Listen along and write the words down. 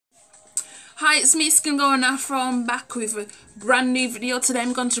Hi, it's me, Skin Going Afro. I'm back with a brand new video. Today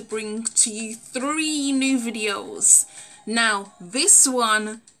I'm going to bring to you 3 new videos. Now, this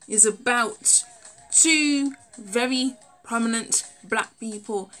one is about 2 very prominent black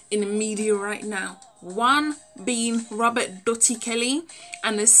people in the media right now. One being Robert Dutty Kelly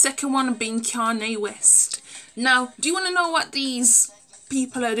and the second one being Kanye West. Now, do you want to know what these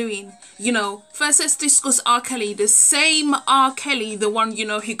people are doing? You know, first let's discuss R. Kelly. The same R. Kelly, the one, you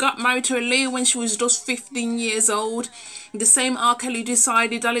know, he got married to a lady when she was just 15 years old. The same R. Kelly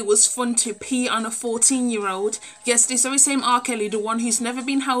decided that it was fun to pee on a 14-year-old. Yes, this very same R. Kelly, the one who's never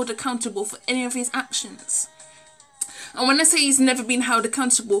been held accountable for any of his actions. And when I say he's never been held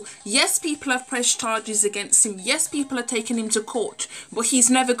accountable, yes, people have pressed charges against him. Yes, people are taking him to court, but he's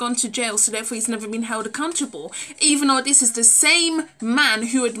never gone to jail, so therefore he's never been held accountable. Even though this is the same man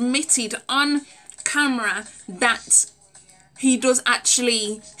who admitted on camera that he does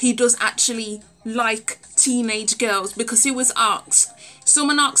actually like teenage girls, because he was asked.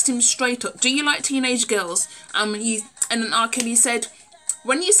 Someone asked him straight up, "Do you like teenage girls?" And then R. Kelly said,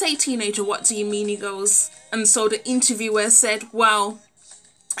 "When you say teenager, what do you mean?" He goes, and so the interviewer said, "Well,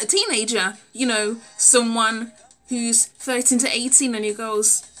 a teenager, you know, someone who's 13 to 18, and he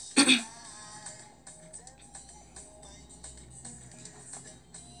goes,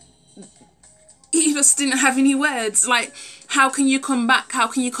 he just didn't have any words. Like, how can you come back? How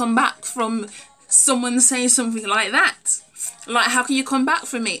can you come back from someone saying something like that? Like, how can you come back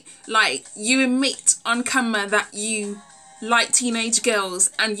from it? Like, you admit on camera that you like teenage girls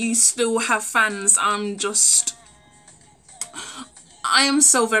and you still have fans. I am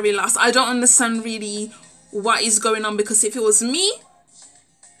so very lost. I don't understand really what is going on, because if it was me,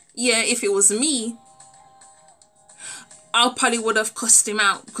 if it was me, I probably would have cussed him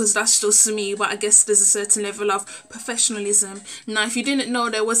out, because that's just me. But I guess there's a certain level of professionalism. Now, if you didn't know,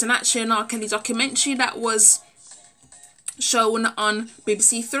 there was an R. Kelly documentary that was shown on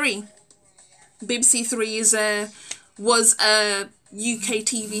BBC Three. BBC Three was a UK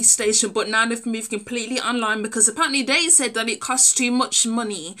TV station, but now they've moved completely online, because apparently they said that it costs too much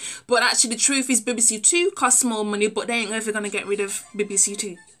money. But actually the truth is BBC Two costs more money, but they ain't ever going to get rid of BBC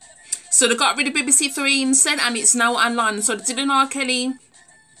Two. So they got rid of BBC Three instead, and it's now online. So they did the R.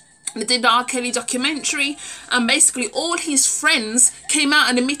 Kelly documentary, and basically all his friends came out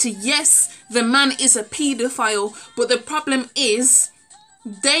and admitted, yes, the man is a paedophile. But the problem is,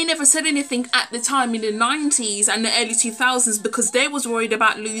 they never said anything at the time in the 90s and the early 2000s, because they was worried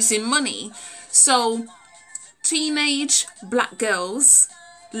about losing money. So teenage black girls'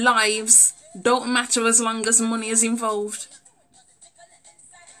 lives don't matter as long as money is involved.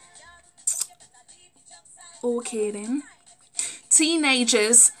 Okay then.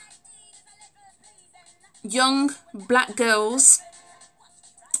 Teenagers, young black girls,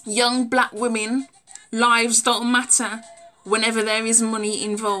 young black women, lives don't matter whenever there is money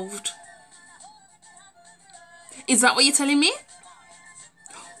involved. Is that what you're telling me?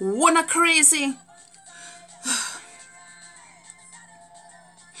 Wanna crazy?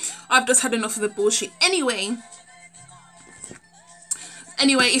 I've just had enough of the bullshit. Anyway,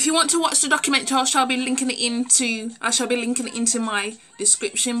 if you want to watch the documentary, I shall be linking it into my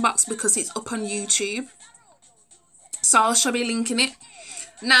description box, because it's up on YouTube. So I shall be linking it.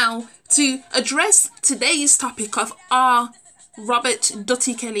 Now, to address today's topic of Robert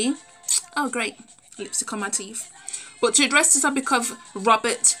Dutty Kelly. Oh great, lipstick on my teeth. But to address the topic of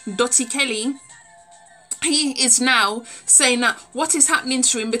Robert Dutty Kelly, he is now saying that what is happening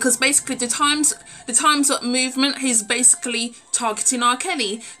to him, because basically the Times Up movement is basically targeting R.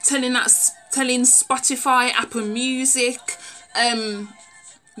 Kelly, telling Spotify, Apple Music,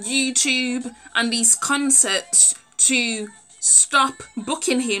 YouTube and these concerts to stop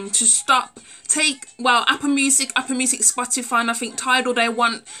booking him, to stop Apple Music, Spotify, and I think Tidal,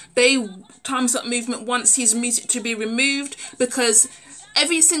 Times Up movement wants his music to be removed, because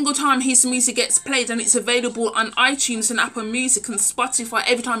every single time his music gets played and it's available on iTunes and Apple Music and Spotify,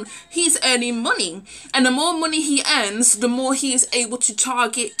 every time he's earning money, and the more money he earns, the more he is able to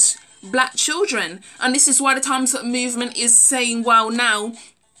target black children. And this is why the Times Up movement is saying, well, now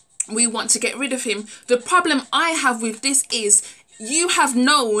we want to get rid of him. The problem I have with this is, you have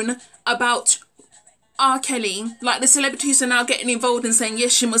known about R. Kelly, like the celebrities are now getting involved and saying,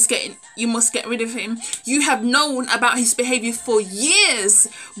 yes, you must get rid of him. You have known about his behaviour for years,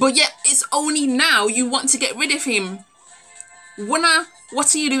 but yet it's only now you want to get rid of him. What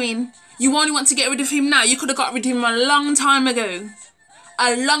are you doing? You only want to get rid of him now. You could have got rid of him a long time ago.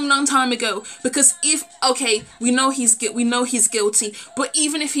 A long time ago. Because we know he's guilty, but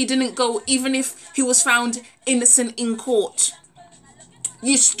even if he didn't go, even if he was found innocent in court,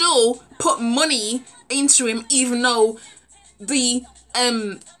 You still put money into him, even though the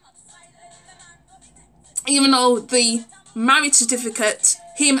marriage certificate,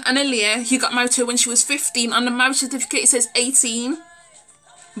 him and Aaliyah, he got married to her when she was 15. On the marriage certificate it says 18,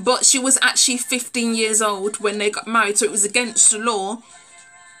 but she was actually 15 years old when they got married, so it was against the law.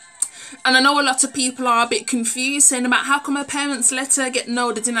 And I know a lot of people are a bit confused, saying about how come her parents let her get...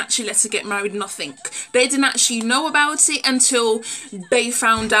 No, they didn't actually let her get married, nothing. They didn't actually know about it until they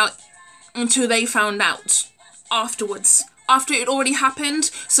found out afterwards. After it already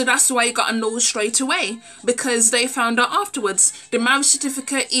happened, so that's why it got annulled straight away, because they found out afterwards. The marriage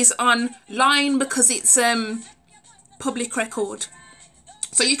certificate is online because it's public record.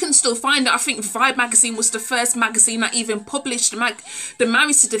 So you can still find it. I think Vibe magazine was the first magazine that even published the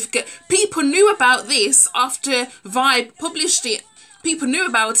marriage certificate. People knew about this after Vibe published it. People knew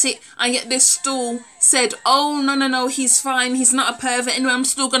about it, and yet they still said, oh, no, he's fine. He's not a pervert. Anyway, I'm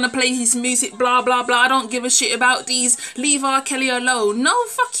still going to play his music, blah, blah, blah. I don't give a shit about these. Leave R. Kelly alone. No,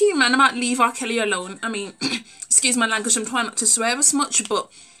 fuck you, man. I'm about leave R. Kelly alone. I mean, excuse my language. I'm trying not to swear as much, but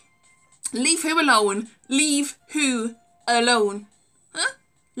leave who alone? Leave who alone? Huh?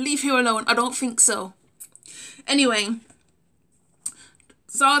 Leave who alone? I don't think so. Anyway,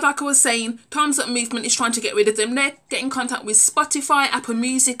 so like I was saying, Time's Up movement is trying to get rid of them. They're getting in contact with Spotify, Apple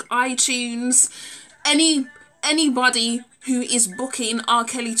Music, iTunes, anybody who is booking R.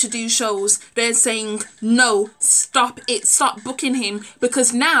 Kelly to do shows. They're saying, no, stop it, stop booking him,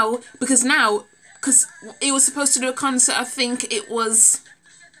 because it was supposed to do a concert, I think it was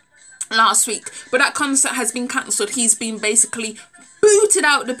last week, but that concert has been cancelled. He's been basically booted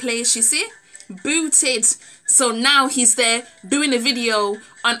out the place, you see? Booted. So now he's there doing a video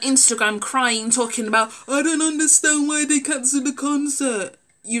on Instagram crying, talking about, I don't understand why they cancelled the concert.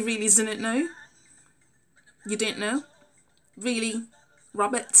 You really didn't know? You didn't know? Really?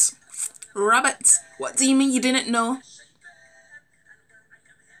 Robert? What do you mean you didn't know?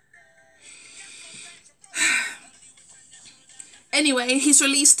 Anyway, he's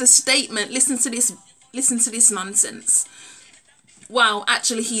released a statement. Listen to this nonsense. Wow,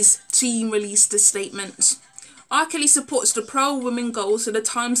 actually his team released a statement. R. Kelly supports the pro-women goals of the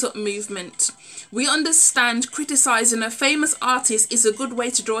Time's Up movement. We understand criticising a famous artist is a good way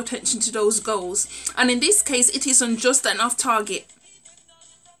to draw attention to those goals, and in this case it is unjust and off target.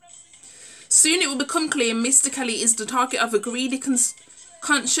 Soon it will become clear Mr. Kelly is the target of a greedy,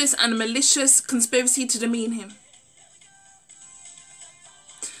 conscious and malicious conspiracy to demean him,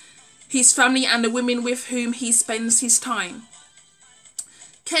 his family and the women with whom he spends his time.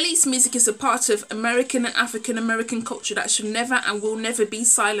 Kelly's music is a part of American and African American culture that should never and will never be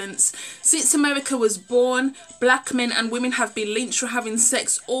silenced. Since America was born, black men and women have been lynched for having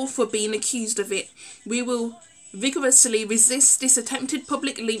sex or for being accused of it. We will vigorously resist this attempted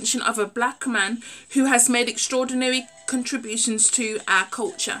public lynching of a black man who has made extraordinary contributions to our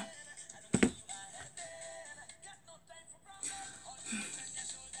culture.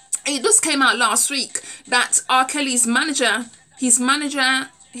 It just came out last week that R. Kelly's manager,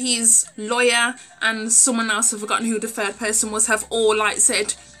 his lawyer, and someone else, I've forgotten who the third person was, have all like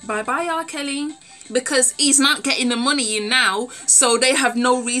said bye-bye R. Kelly, because he's not getting the money in now, so they have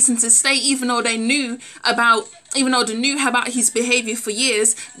no reason to stay, even though they knew about his behaviour for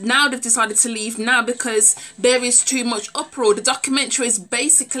years. Now they've decided to leave now because there is too much uproar. The documentary has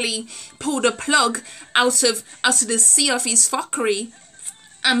basically pulled a plug out of the sea of his fuckery.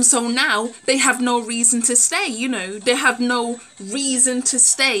 And so now they have no reason to stay, you know. They have no reason to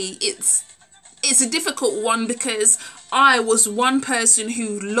stay. It's a difficult one, because I was one person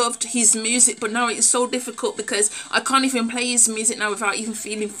who loved his music, but now it's so difficult because I can't even play his music now without even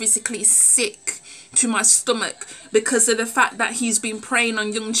feeling physically sick to my stomach, because of the fact that he's been preying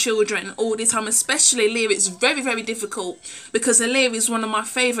on young children all the time, especially Aaliyah. It's very, very difficult because Aaliyah is one of my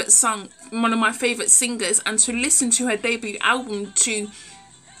favourite singers, and to listen to her debut album, to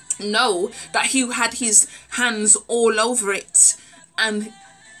know that he had his hands all over it, and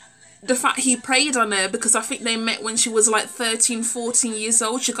the fact he preyed on her, because I think they met when she was like 13-14 years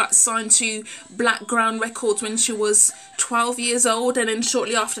old. She got signed to Black Ground Records when she was 12 years old, and then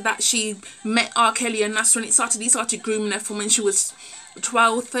shortly after that she met R. Kelly, and that's when he started grooming her from when she was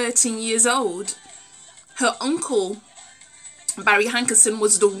 12-13 years old. Her uncle Barry Hankerson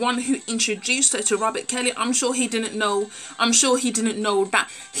was the one who introduced her to Robert Kelly. I'm sure he didn't know that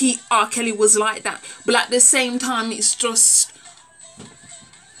R. Kelly was like that. But at the same time, it's just,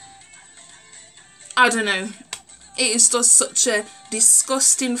 I don't know. It is just such a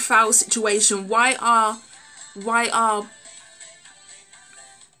disgusting, foul situation. Why are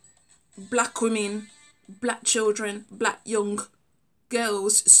black women, black children, black young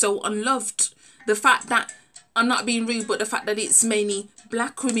girls so unloved. The fact that, I'm not being rude, but the fact that it's mainly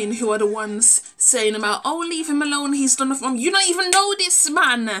black women who are the ones saying about, oh, leave him alone, he's done nothing wrong. You don't even know this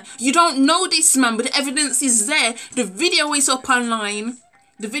man. You don't know this man, but the evidence is there. The video is up online.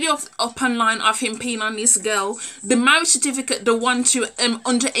 The video up online of him peeing on this girl. The marriage certificate, the one to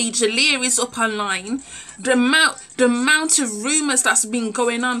underage Aaliyah, is up online. The amount of rumours that's been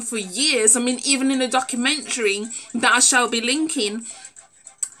going on for years. I mean, even in the documentary that I shall be linking,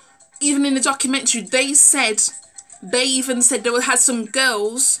 even in the documentary, they even said they had some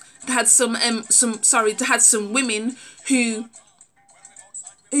girls, they had some women who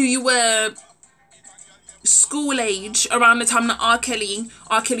were school age around the time that R. Kelly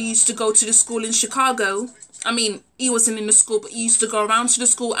used to go to the school in Chicago. I mean, he wasn't in the school, but he used to go around to the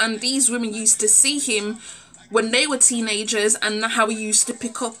school, and these women used to see him when they were teenagers and how he used to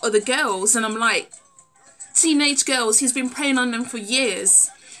pick up other girls. And I'm like, teenage girls, he's been preying on them for years.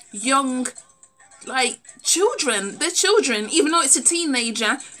 Young, like, children. They're children. Even though it's a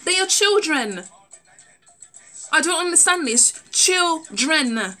teenager, they are children. I don't understand this.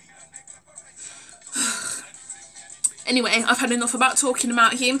 Children. Anyway, I've had enough about talking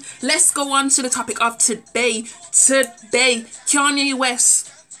about him. Let's go on to the topic of today. Kanye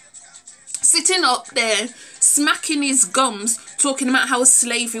West sitting up there, smacking his gums, talking about how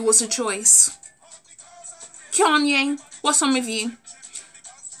slavery was a choice. Kanye, what's wrong with you?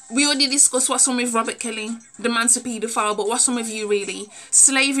 We already discussed what's wrong with Robert Kelly, the man's a paedophile, but what's wrong with you, really?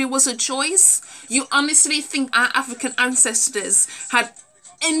 Slavery was a choice? You honestly think our African ancestors had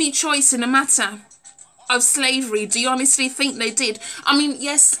any choice in the matter of slavery? Do you honestly think they did? I mean,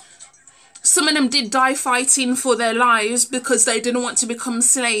 yes, some of them did die fighting for their lives because they didn't want to become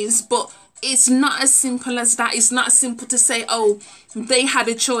slaves, but it's not as simple as that. It's not simple to say, oh, they had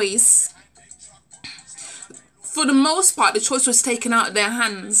a choice. For the most part, the choice was taken out of their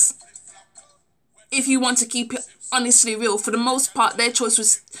hands. If you want to keep it honestly real, for the most part, the choice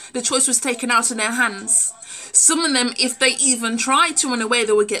was taken out of their hands. Some of them, if they even tried to run away,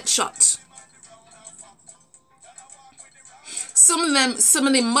 they would get shot. Some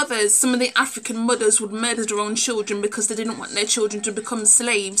of the mothers, some of the African mothers would murder their own children because they didn't want their children to become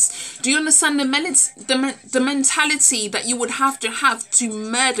slaves. Do you understand the mentality that you would have to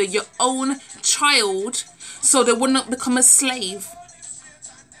murder your own child so they would not become a slave?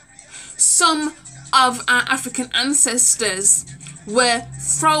 Some of our African ancestors were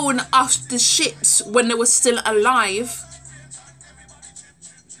thrown off the ships when they were still alive.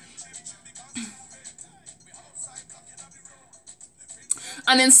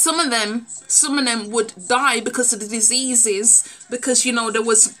 And then some of them would die because of the diseases, because, you know, there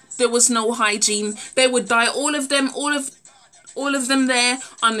was no hygiene. They would die, all of them there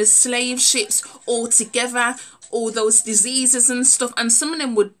on the slave ships all together, all those diseases and stuff, and some of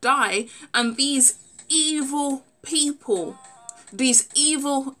them would die, and these evil people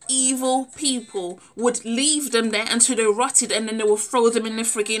would leave them there until they rotted, and then they will throw them in the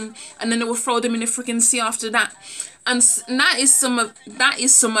friggin' sea after that. And that is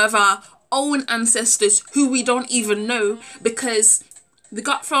some of our own ancestors who we don't even know, because they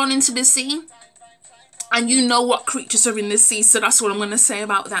got thrown into the sea, and you know what creatures are in the sea. So that's what I'm going to say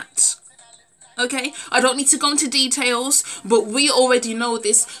about that. Okay, I don't need to go into details, but we already know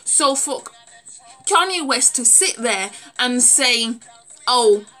this. So for Kanye West to sit there and say,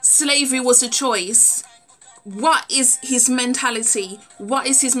 oh, slavery was a choice, what is his mentality?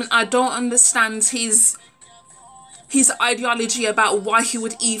 I don't understand his ideology about why he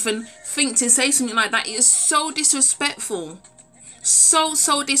would even think to say something like that. It is so disrespectful. So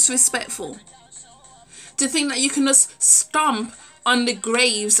disrespectful. To think that you can just stomp on the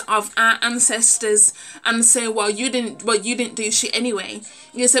graves of our ancestors and say, well, you didn't do shit anyway.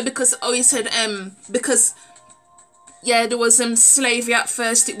 You said because yeah, there was slavery at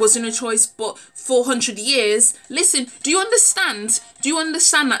first, it wasn't a choice, but 400 years. Listen, do you understand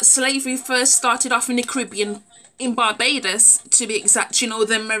that slavery first started off in the Caribbean, in Barbados to be exact, you know,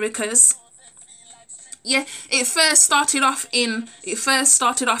 the Americas? Yeah, it first started off in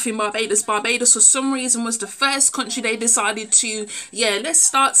Barbados. Barbados, for some reason, was the first country they decided to, yeah, let's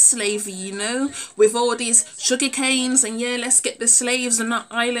start slavery, you know, with all these sugar canes, and yeah, let's get the slaves on that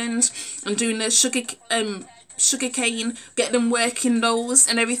island and doing the sugar cane, get them working those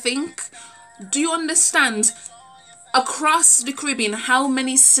and everything. Do you understand? Across the Caribbean, how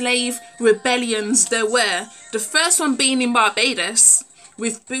many slave rebellions there were? The first one being in Barbados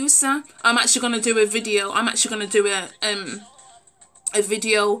with Boosa. I'm actually going to do a video. I'm actually going to do a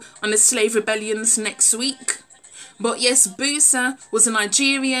video on the slave rebellions next week. But yes, Boosa was a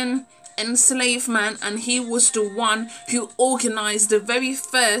Nigerian enslaved man, and he was the one who organized the very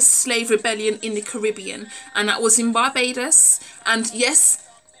first slave rebellion in the Caribbean, and that was in Barbados. And yes,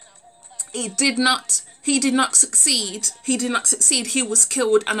 he did not succeed. He was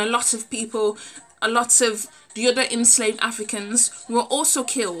killed, and a lot of the other enslaved Africans were also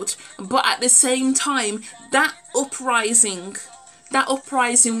killed. But at the same time, that uprising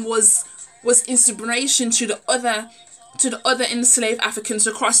was inspiration to the other enslaved Africans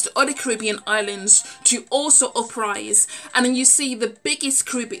across the other Caribbean islands to also uprise. And then you see the biggest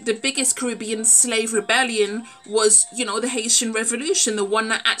Caribbean slave rebellion was, you know, the Haitian Revolution, the one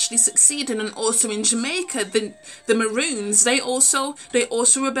that actually succeeded. And also in Jamaica, the Maroons, they also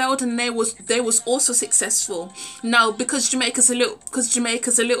rebelled, and they was also successful. Now, because Jamaica's a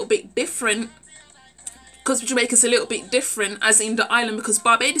little bit different, as in the island, because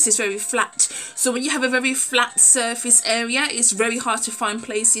Barbados is very flat. So when you have a very flat surface area, it's very hard to find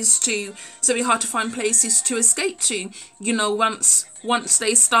places to escape to. You know, once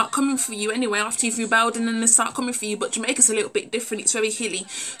they start coming for you anyway, after you've rebelled, and then they start coming for you. But Jamaica's a little bit different. It's very hilly.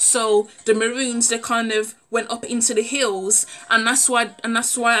 So the Maroons, they kind of went up into the hills, and that's why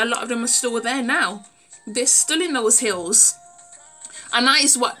a lot of them are still there now. They're still in those hills. And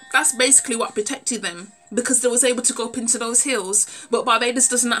that's basically what protected them, because they was able to go up into those hills. But Barbados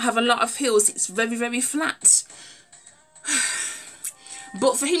does not have a lot of hills. It's very, very flat.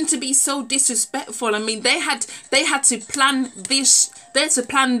 But for him to be so disrespectful, I mean, they had to plan this. They had to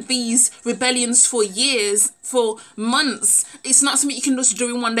plan these rebellions for years, for months. It's not something you can just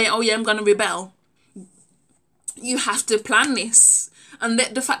do in one day. Oh yeah, I'm gonna rebel. You have to plan this, and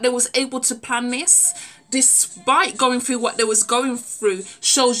the fact they was able to plan this, despite going through what they was going through,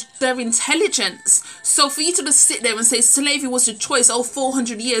 shows their intelligence. So for you to just sit there and say slavery was a choice,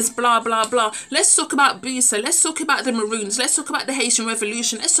 400 years, blah, blah, blah. Let's talk about Busa. Let's talk about the Maroons. Let's talk about the Haitian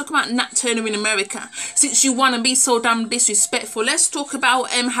Revolution. Let's talk about Nat Turner in America. Since you want to be so damn disrespectful, let's talk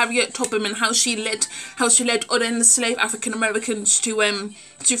about Harriet Tubman and how she led other enslaved African Americans to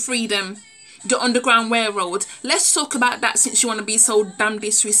freedom. The Underground Railroad. Let's talk about that, since you want to be so damn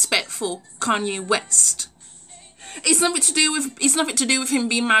disrespectful, Kanye West. It's nothing to do with him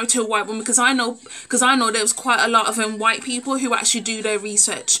being married to a white woman, because I know there was quite a lot of white people who actually do their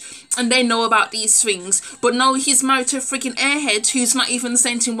research and they know about these things. But no, he's married to a freaking airhead who's not even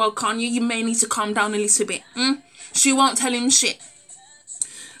saying to him, well, Kanye, you may need to calm down a little bit. She won't tell him shit.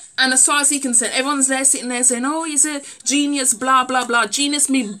 And as far as he can say, everyone's there sitting there saying, oh, he's a genius, blah, blah, blah. Genius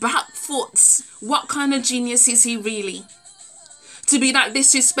me backfoots. What kind of genius is he really? To be that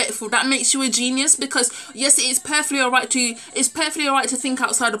disrespectful, that makes you a genius? Because yes, it's perfectly alright to think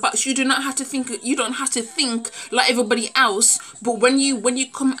outside the box. You don't have to think like everybody else. But when you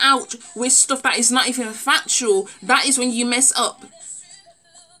come out with stuff that is not even factual, that is when you mess up.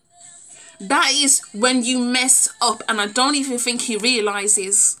 That is when you mess up, and I don't even think he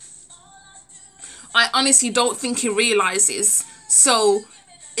realizes. I honestly don't think he realizes. So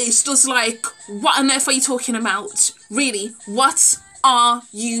it's just like, what on earth are you talking about? Really, what are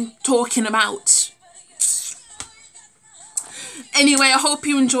you talking about? Anyway, I hope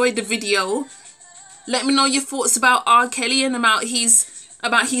you enjoyed the video. Let me know your thoughts about R. Kelly and about his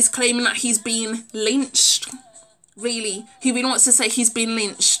claiming that he's been lynched. Really, he really wants to say he's been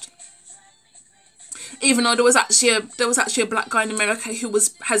lynched. Even though there was actually a black guy in America who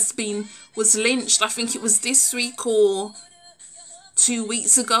was lynched. I think it was this week or 2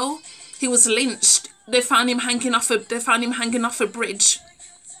 weeks ago. He was lynched. They found him hanging off a bridge,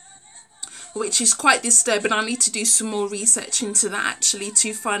 which is quite disturbing. I need to do some more research into that, actually,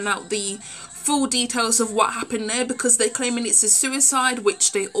 to find out the full details of what happened there, because they're claiming it's a suicide,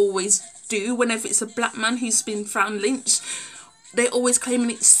 which they always do whenever it's a black man who's been found lynched. They're always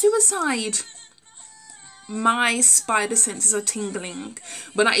claiming it's suicide. My spider senses are tingling,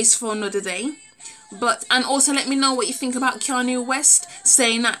 but that is for another day. And also let me know what you think about Kanye West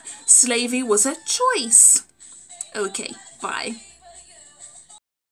saying that slavery was a choice. Okay, bye.